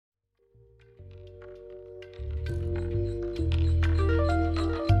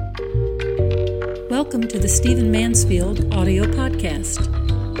Welcome to the Stephen Mansfield audio podcast.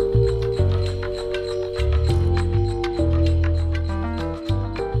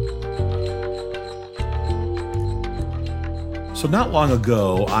 So not long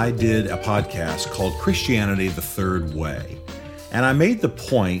ago, I did a podcast called Christianity the Third Way. And I made the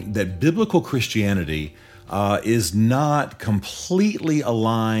point that biblical Christianity is not completely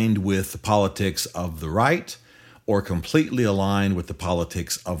aligned with the politics of the right or completely aligned with the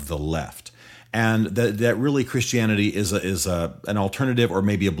politics of the left. And that really Christianity is an alternative or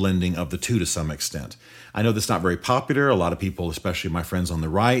maybe a blending of the two to some extent. I know that's not very popular. A lot of people, especially my friends on the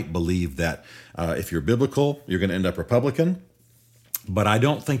right, believe that if you're biblical, you're going to end up Republican. But I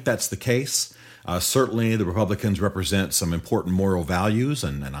don't think that's the case. Certainly, the Republicans represent some important moral values,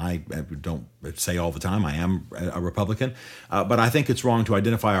 and I don't say all the time I am a Republican, but I think it's wrong to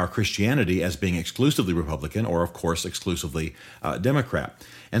identify our Christianity as being exclusively Republican or, of course, exclusively Democrat.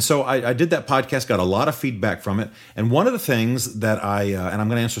 And so I did that podcast, got a lot of feedback from it, and one of the things that and I'm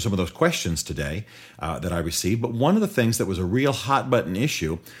going to answer some of those questions today that I received, but one of the things that was a real hot-button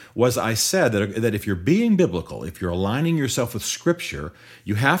issue was I said that if you're being biblical, if you're aligning yourself with Scripture,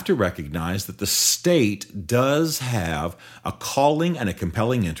 you have to recognize that the state does have a calling and a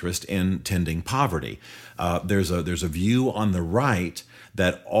compelling interest in tending poverty. There's a view on the right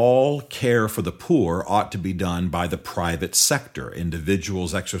that all care for the poor ought to be done by the private sector,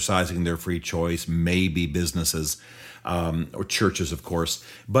 individuals exercising their free choice, maybe businesses, or churches, of course.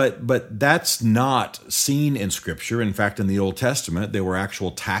 But that's not seen in Scripture. In fact, in the Old Testament, there were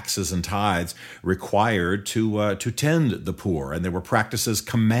actual taxes and tithes required to tend the poor, and there were practices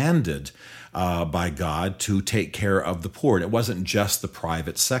commanded by God to take care of the poor. And it wasn't just the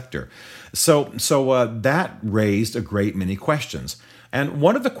private sector. So that raised a great many questions. And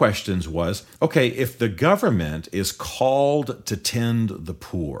one of the questions was, okay, if the government is called to tend the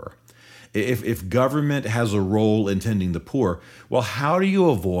poor, if government has a role in tending the poor, well, how do you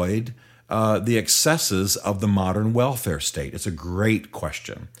avoid the excesses of the modern welfare state? It's a great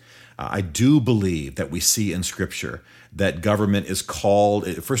question. I do believe that we see in Scripture that government is called,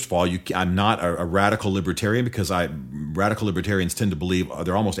 first of all, I'm not a radical libertarian because radical libertarians tend to believe,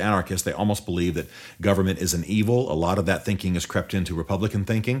 they're almost anarchists, they almost believe that government is an evil. A lot of that thinking has crept into Republican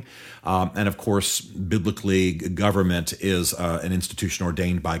thinking. And of course, biblically, government is an institution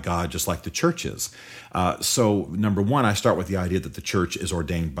ordained by God, just like the church is. So number one, I start with the idea that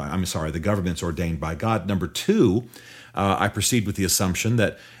the government's ordained by God. Number two, I proceed with the assumption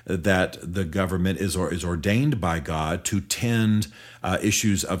that the government is ordained by God to tend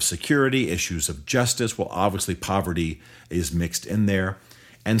issues of security, issues of justice. Well, obviously, poverty is mixed in there.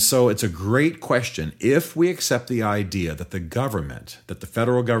 And so it's a great question. If we accept the idea that the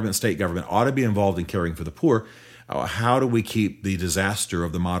federal government, state government ought to be involved in caring for the poor, how do we keep the disaster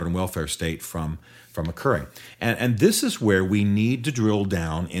of the modern welfare state from occurring? And this is where we need to drill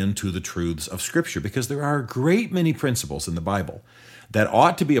down into the truths of Scripture, because there are a great many principles in the Bible that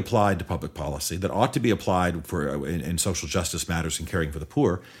ought to be applied to public policy, that ought to be applied in social justice matters and caring for the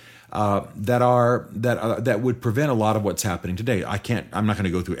poor, that would prevent a lot of what's happening today. I'm not going to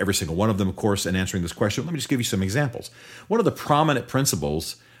go through every single one of them, of course, in answering this question. Let me just give you some examples. One of the prominent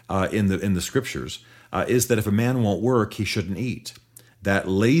principles in the Scriptures is that if a man won't work, he shouldn't eat. That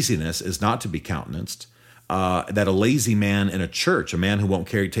laziness is not to be countenanced. That a lazy man in a church, a man who won't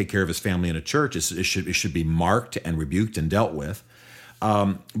take care of his family in a church, it should be marked and rebuked and dealt with.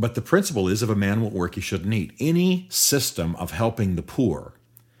 But the principle is, if a man won't work, he shouldn't eat. Any system of helping the poor,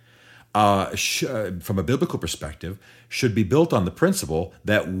 from a biblical perspective, should be built on the principle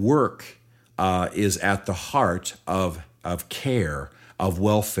that work is at the heart of care, of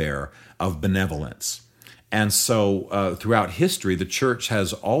welfare, of benevolence. And so throughout history, the church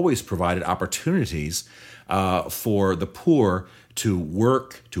has always provided opportunities for the poor to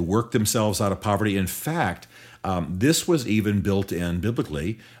work themselves out of poverty. In fact, this was even built in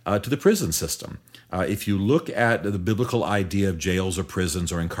biblically to the prison system. If you look at the biblical idea of jails or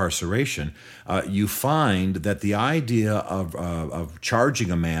prisons or incarceration, you find that the idea of charging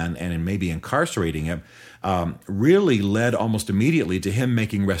a man and maybe incarcerating him really led almost immediately to him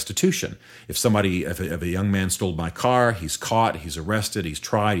making restitution. If a young man stole my car, he's caught, he's arrested, he's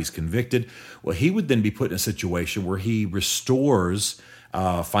tried, he's convicted, well, he would then be put in a situation where he restores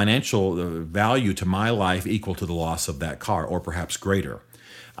financial value to my life equal to the loss of that car, or perhaps greater.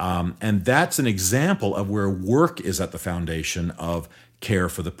 And that's an example of where work is at the foundation of care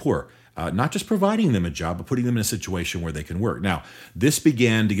for the poor. not just providing them a job, but putting them in a situation where they can work. Now, this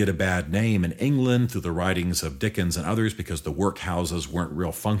began to get a bad name in England through the writings of Dickens and others because the workhouses weren't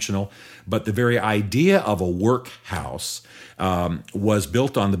real functional. But the very idea of a workhouse was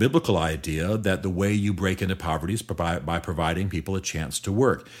built on the biblical idea that the way you break into poverty is by providing people a chance to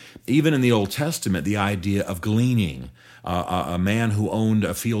work. Even in the Old Testament, the idea of gleaning, a man who owned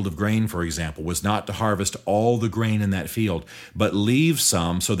a field of grain, for example, was not to harvest all the grain in that field, but leave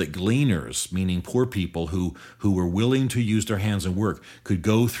some so that gleaners, meaning poor people who were willing to use their hands and work, could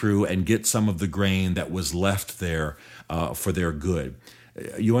go through and get some of the grain that was left there for their good.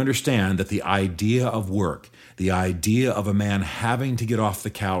 You understand that the idea of work, the idea of a man having to get off the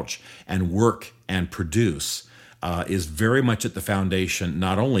couch and work and produce, is very much at the foundation,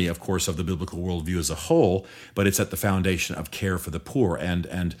 not only, of course, of the biblical worldview as a whole, but it's at the foundation of care for the poor.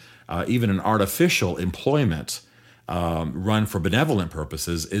 And even an artificial employment run for benevolent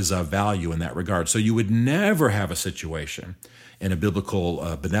purposes is of value in that regard. So you would never have a situation in a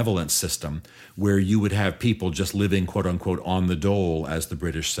biblical benevolence system where you would have people just living, quote unquote, on the dole, as the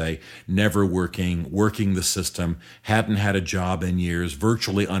British say, never working the system, hadn't had a job in years,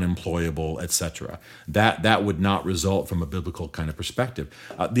 virtually unemployable, etc. That would not result from a biblical kind of perspective.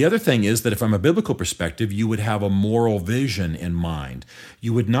 The other thing is that from a biblical perspective, you would have a moral vision in mind.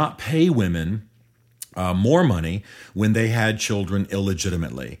 You would not pay women more money when they had children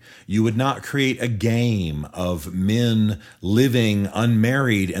illegitimately. You would not create a game of men living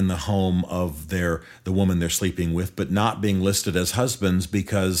unmarried in the home of the woman they're sleeping with, but not being listed as husbands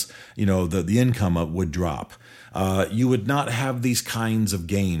because the income would drop. You would not have these kinds of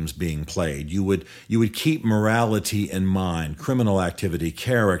games being played. You would keep morality in mind, criminal activity,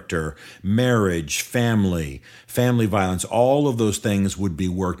 character, marriage, family violence. All of those things would be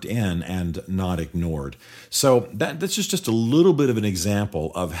worked in and not ignored. So that's just a little bit of an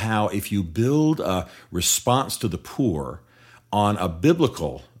example of how if you build a response to the poor on a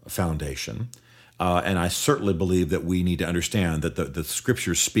biblical foundation, and I certainly believe that we need to understand that the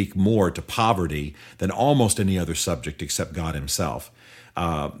scriptures speak more to poverty than almost any other subject except God himself.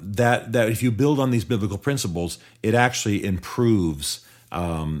 That if you build on these biblical principles, it actually improves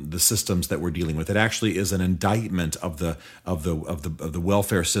the systems that we're dealing with. It actually is an indictment of the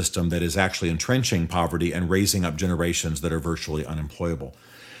welfare system that is actually entrenching poverty and raising up generations that are virtually unemployable.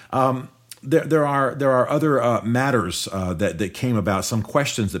 There are other matters that came about, some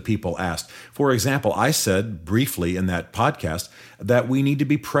questions that people asked. For example, I said briefly in that podcast that we need to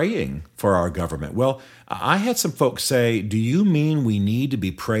be praying for our government. Well, I had some folks say, do you mean we need to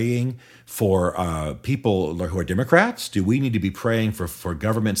be praying for people who are Democrats? Do we need to be praying for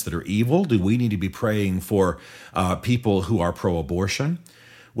governments that are evil? Do we need to be praying for people who are pro-abortion?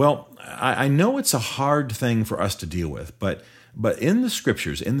 Well, I know it's a hard thing for us to deal with, but in the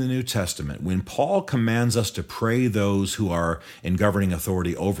scriptures, in the New Testament, when Paul commands us to pray those who are in governing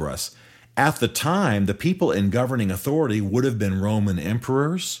authority over us, at the time, the people in governing authority would have been Roman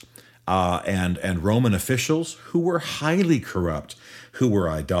emperors and Roman officials who were highly corrupt, who were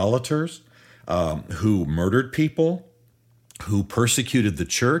idolaters, who murdered people, who persecuted the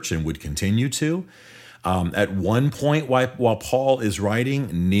church and would continue to. At one point, while Paul is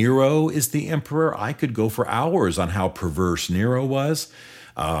writing, Nero is the emperor. I could go for hours on how perverse Nero was.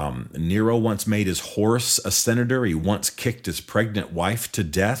 Nero once made his horse a senator. He once kicked his pregnant wife to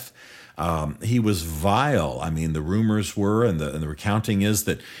death. He was vile. I mean, the rumors were, and the recounting is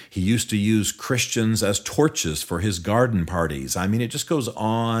that he used to use Christians as torches for his garden parties. I mean, it just goes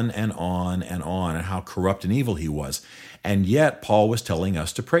on and on and on, and how corrupt and evil he was. And yet, Paul was telling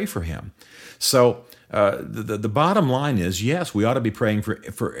us to pray for him. So the bottom line is, yes, we ought to be praying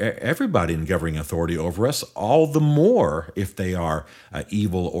for everybody in governing authority over us, all the more if they are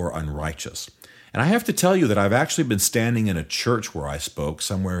evil or unrighteous. And I have to tell you that I've actually been standing in a church where I spoke,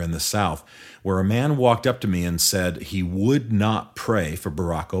 somewhere in the South, where a man walked up to me and said he would not pray for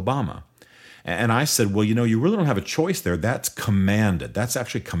Barack Obama. And I said, well, you really don't have a choice there. That's commanded. That's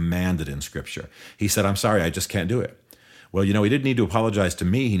actually commanded in Scripture. He said, I'm sorry, I just can't do it. Well, he didn't need to apologize to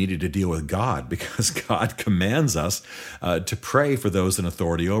me. He needed to deal with God, because God commands us to pray for those in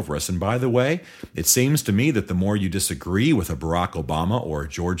authority over us. And by the way, it seems to me that the more you disagree with a Barack Obama or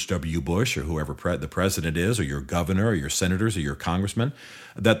George W. Bush or whoever the president is, or your governor or your senators or your congressman,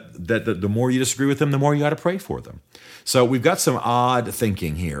 that the more you disagree with them, the more you got to pray for them. So we've got some odd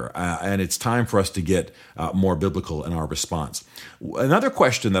thinking here, and it's time for us to get more biblical in our response. Another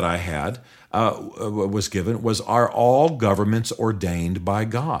question that I had was given was, are all governments ordained by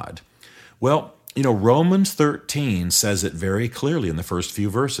God? Well, Romans 13 says it very clearly in the first few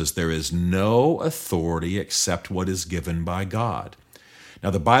verses. There is no authority except what is given by God. Now,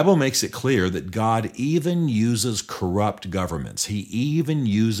 the Bible makes it clear that God even uses corrupt governments. He even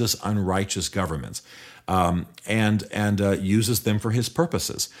uses unrighteous governments and uses them for his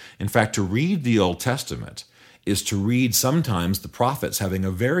purposes. In fact, to read the Old Testament is to read sometimes the prophets having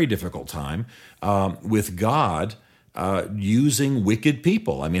a very difficult time with God using wicked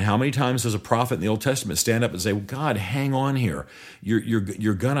people. I mean, how many times does a prophet in the Old Testament stand up and say, well, God, hang on here.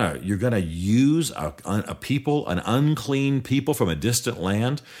 You're gonna use a people, an unclean people from a distant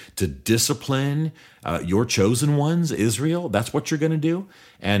land, to discipline your chosen ones, Israel? That's what you're going to do?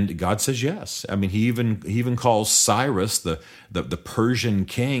 And God says yes. I mean, he even calls Cyrus, the Persian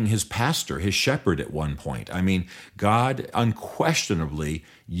king, his pastor, his shepherd at one point. I mean, God unquestionably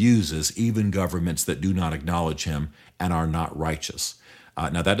uses even governments that do not acknowledge him and are not righteous.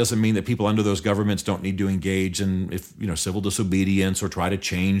 Now, that doesn't mean that people under those governments don't need to engage in civil disobedience or try to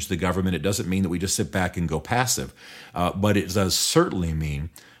change the government. It doesn't mean that we just sit back and go passive. But it does certainly mean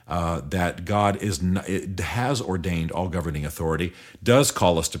that God has ordained all governing authority, does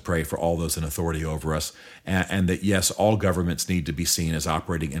call us to pray for all those in authority over us, and that, yes, all governments need to be seen as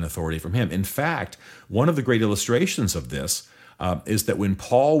operating in authority from him. In fact, one of the great illustrations of this is that when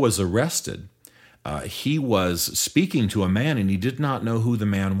Paul was arrested, he was speaking to a man and he did not know who the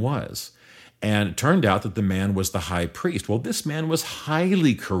man was. And it turned out that the man was the high priest. Well, this man was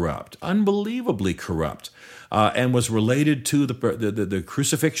highly corrupt, unbelievably corrupt, and was related to the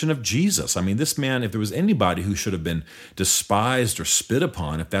crucifixion of Jesus. I mean, this man, if there was anybody who should have been despised or spit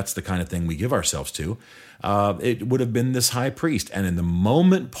upon, if that's the kind of thing we give ourselves to, it would have been this high priest. And in the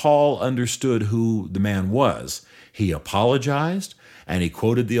moment Paul understood who the man was, he apologized, and he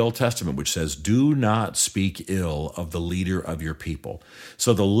quoted the Old Testament, which says, "Do not speak ill of the leader of your people."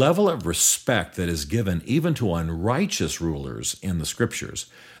 So the level of respect that is given even to unrighteous rulers in the Scriptures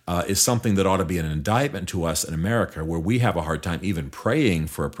is something that ought to be an indictment to us in America, where we have a hard time even praying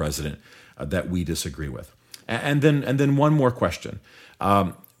for a president that we disagree with. And then one more question.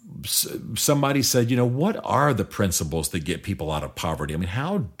 Somebody said, what are the principles that get people out of poverty? I mean,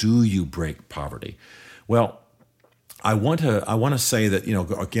 how do you break poverty? Well, I want to say that,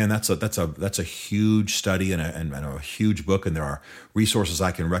 again, that's a huge study and a huge book, and there are resources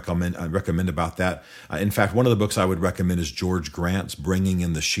I can recommend about that. In fact, one of the books I would recommend is George Grant's Bringing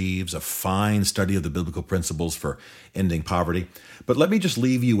in the Sheaves, a fine study of the biblical principles for ending poverty. But let me just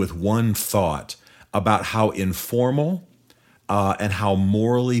leave you with one thought about how informal and how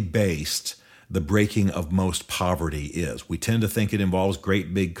morally based the breaking of most poverty is. We tend to think it involves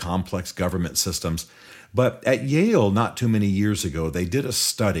great, big, complex government systems. But at Yale, not too many years ago, they did a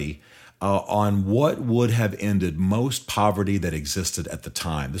study on what would have ended most poverty that existed at the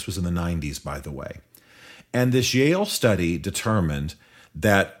time. This was in the 90s, by the way. And this Yale study determined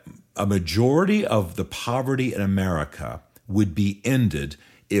that a majority of the poverty in America would be ended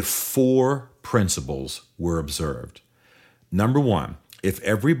if 4 principles were observed. Number 1, if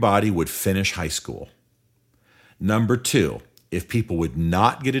everybody would finish high school. Number 2, if people would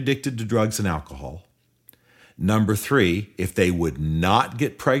not get addicted to drugs and alcohol. Number 3, if they would not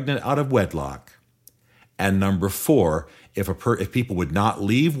get pregnant out of wedlock. And number 4, if people would not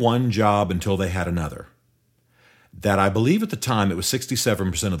leave one job until they had another. That, I believe at the time, it was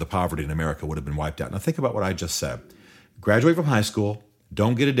 67% of the poverty in America would have been wiped out. Now think about what I just said. Graduate from high school,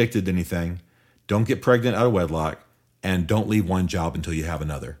 don't get addicted to anything, don't get pregnant out of wedlock, and don't leave one job until you have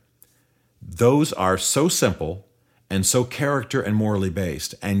another. Those are so simple and so character and morally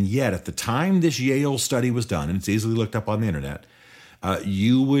based. And yet, at the time this Yale study was done, and it's easily looked up on the internet,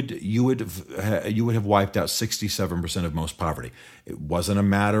 you would have wiped out 67% of most poverty. It wasn't a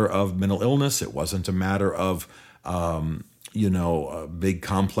matter of mental illness. It wasn't a matter of big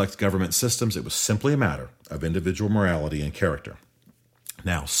complex government systems. It was simply a matter of individual morality and character.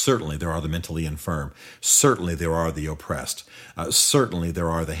 Now, certainly there are the mentally infirm. Certainly there are the oppressed. Certainly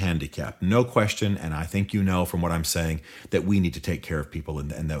there are the handicapped. No question, and I think you know from what I'm saying, that we need to take care of people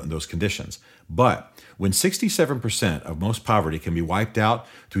in those conditions. But when 67% of most poverty can be wiped out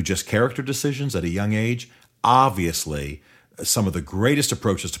through just character decisions at a young age, obviously some of the greatest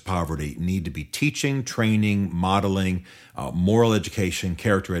approaches to poverty need to be teaching, training, modeling, moral education,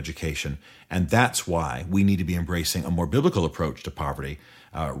 character education. And that's why we need to be embracing a more biblical approach to poverty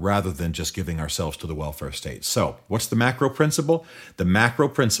rather than just giving ourselves to the welfare state. So what's the macro principle? The macro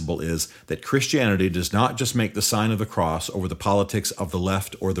principle is that Christianity does not just make the sign of the cross over the politics of the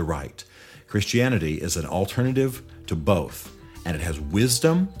left or the right. Christianity is an alternative to both, and it has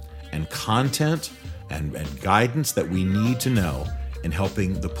wisdom and content and guidance that we need to know in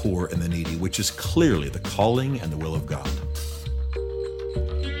helping the poor and the needy, which is clearly the calling and the will of God.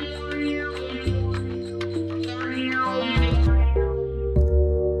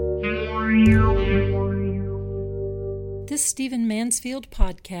 Stephen Mansfield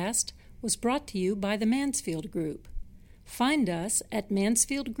podcast was brought to you by the Mansfield Group. Find us at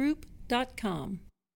mansfieldgroup.com.